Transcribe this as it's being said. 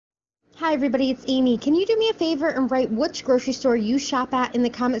Hi everybody, it's Amy. Can you do me a favor and write which grocery store you shop at in the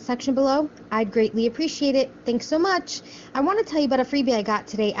comment section below? I'd greatly appreciate it. Thanks so much. I want to tell you about a freebie I got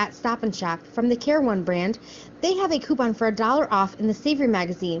today at Stop & Shop from the Care One brand. They have a coupon for $1 off in the Savory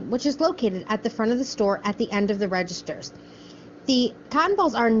Magazine, which is located at the front of the store at the end of the registers. The cotton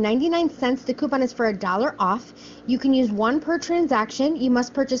balls are 99 cents. The coupon is for $1 off. You can use one per transaction. You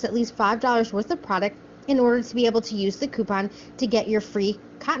must purchase at least $5 worth of product in order to be able to use the coupon to get your free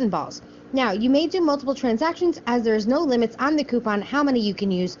cotton balls. Now, you may do multiple transactions as there is no limits on the coupon how many you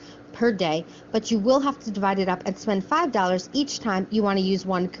can use per day, but you will have to divide it up and spend $5 each time you want to use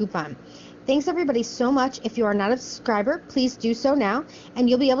one coupon. Thanks everybody so much. If you are not a subscriber, please do so now, and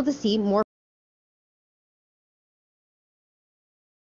you'll be able to see more